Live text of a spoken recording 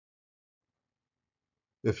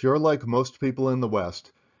If you're like most people in the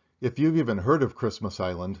West, if you've even heard of Christmas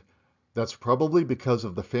Island, that's probably because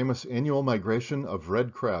of the famous annual migration of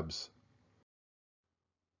red crabs.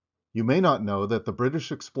 You may not know that the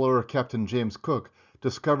British explorer Captain James Cook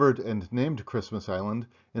discovered and named Christmas Island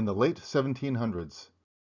in the late 1700s.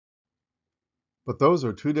 But those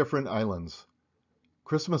are two different islands.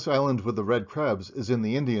 Christmas Island with the red crabs is in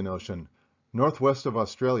the Indian Ocean, northwest of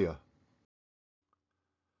Australia,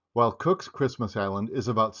 while Cook's Christmas Island is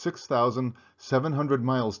about 6,700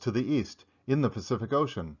 miles to the east, in the Pacific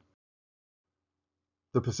Ocean.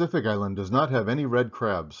 The Pacific Island does not have any red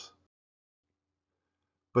crabs,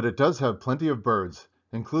 but it does have plenty of birds,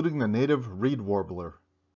 including the native reed warbler.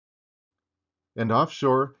 And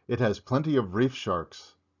offshore, it has plenty of reef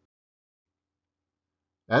sharks.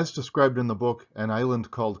 As described in the book An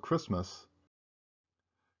Island Called Christmas,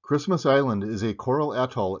 Christmas Island is a coral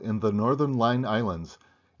atoll in the Northern Line Islands,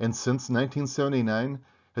 and since 1979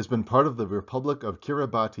 has been part of the Republic of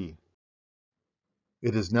Kiribati.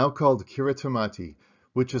 It is now called Kiritimati,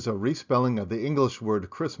 which is a respelling of the English word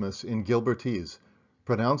Christmas in Gilbertese,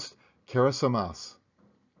 pronounced Karasamas.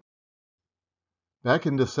 Back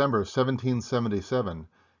in December 1777,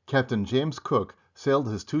 Captain James Cook sailed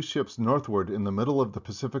his two ships northward in the middle of the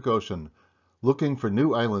Pacific Ocean, looking for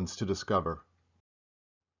new islands to discover.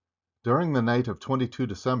 During the night of 22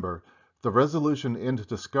 December, the Resolution and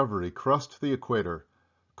Discovery crossed the equator.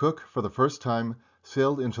 Cook, for the first time,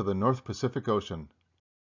 sailed into the North Pacific Ocean.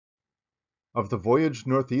 Of the voyage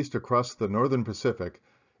northeast across the northern Pacific,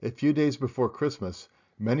 a few days before Christmas,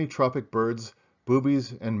 many tropic birds,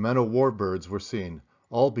 boobies, and man-o'-war birds were seen,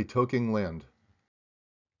 all betokening land.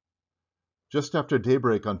 Just after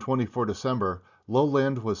daybreak on 24 December, low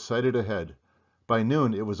land was sighted ahead. By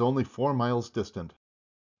noon, it was only 4 miles distant.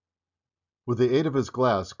 With the aid of his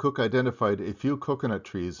glass, Cook identified a few coconut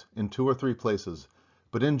trees in 2 or 3 places,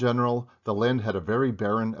 but in general, the land had a very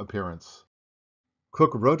barren appearance.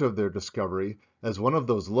 Cook wrote of their discovery as one of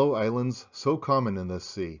those low islands so common in this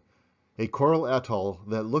sea, a coral atoll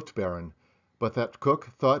that looked barren, but that Cook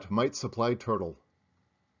thought might supply turtle.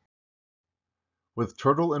 With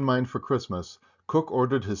turtle in mind for Christmas, Cook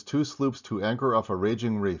ordered his 2 sloops to anchor off a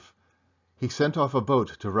raging reef. He sent off a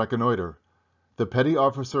boat to reconnoiter. The petty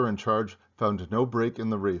officer in charge found no break in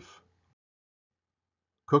the reef.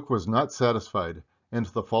 Cook was not satisfied, and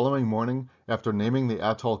the following morning, after naming the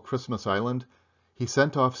atoll Christmas Island, he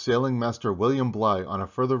sent off Sailing Master William Bligh on a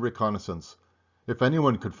further reconnaissance. If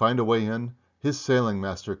anyone could find a way in, his sailing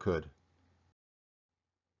master could.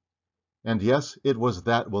 And yes, it was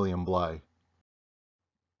that William Bligh,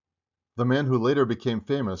 the man who later became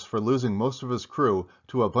famous for losing most of his crew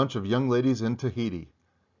to a bunch of young ladies in Tahiti.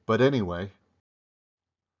 But anyway,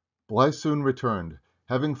 Bligh soon returned,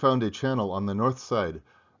 having found a channel on the north side,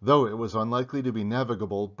 though it was unlikely to be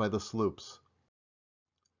navigable by the sloops.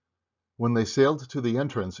 When they sailed to the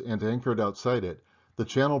entrance and anchored outside it, the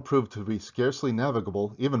channel proved to be scarcely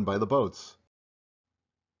navigable even by the boats.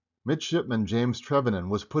 Midshipman James Trevennan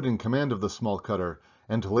was put in command of the small cutter,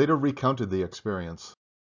 and later recounted the experience.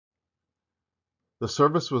 The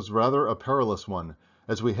service was rather a perilous one,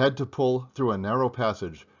 as we had to pull through a narrow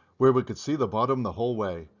passage, where we could see the bottom the whole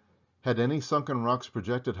way. Had any sunken rocks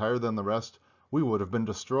projected higher than the rest, we would have been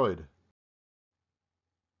destroyed.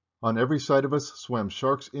 On every side of us swam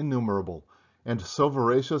sharks innumerable, and so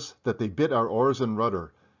voracious that they bit our oars and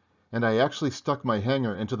rudder, and I actually stuck my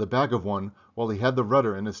hanger into the back of one while he had the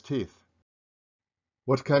rudder in his teeth.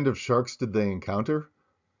 What kind of sharks did they encounter?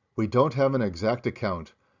 We don't have an exact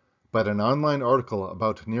account, but an online article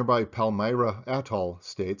about nearby Palmyra Atoll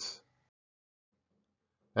states,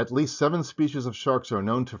 at least 7 species of sharks are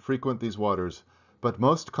known to frequent these waters, but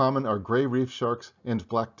most common are gray reef sharks and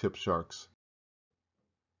blacktip sharks.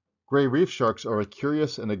 Gray reef sharks are a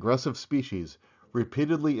curious and aggressive species,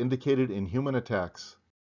 repeatedly indicated in human attacks.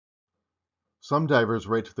 Some divers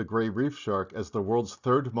rate the gray reef shark as the world's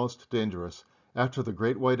 3rd most dangerous, after the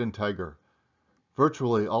great white and tiger.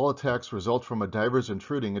 Virtually all attacks result from a diver's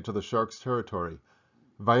intruding into the shark's territory,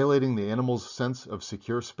 violating the animal's sense of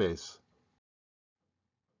secure space.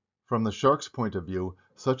 From the shark's point of view,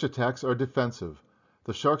 such attacks are defensive.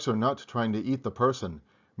 The sharks are not trying to eat the person,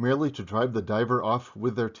 merely to drive the diver off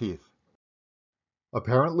with their teeth.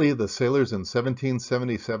 Apparently, the sailors in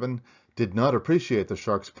 1777 did not appreciate the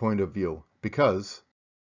shark's point of view, because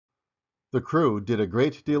the crew did a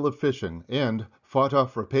great deal of fishing and fought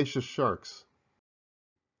off rapacious sharks,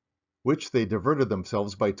 which they diverted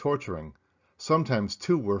themselves by torturing. Sometimes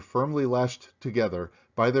 2 were firmly lashed together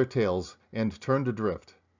by their tails and turned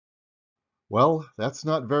adrift. Well, that's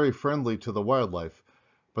not very friendly to the wildlife,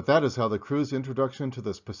 But that is how the crew's introduction to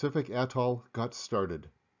this Pacific atoll got started.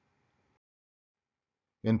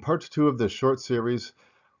 In part 2 of this short series,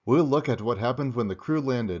 we'll look at what happened when the crew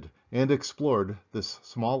landed and explored this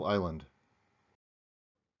small island.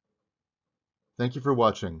 Thank you for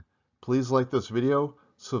watching. Please like this video,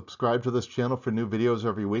 subscribe to this channel for new videos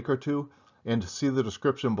every week or two, and see the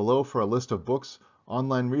description below for a list of books,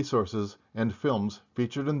 online resources, and films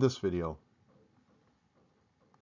featured in this video.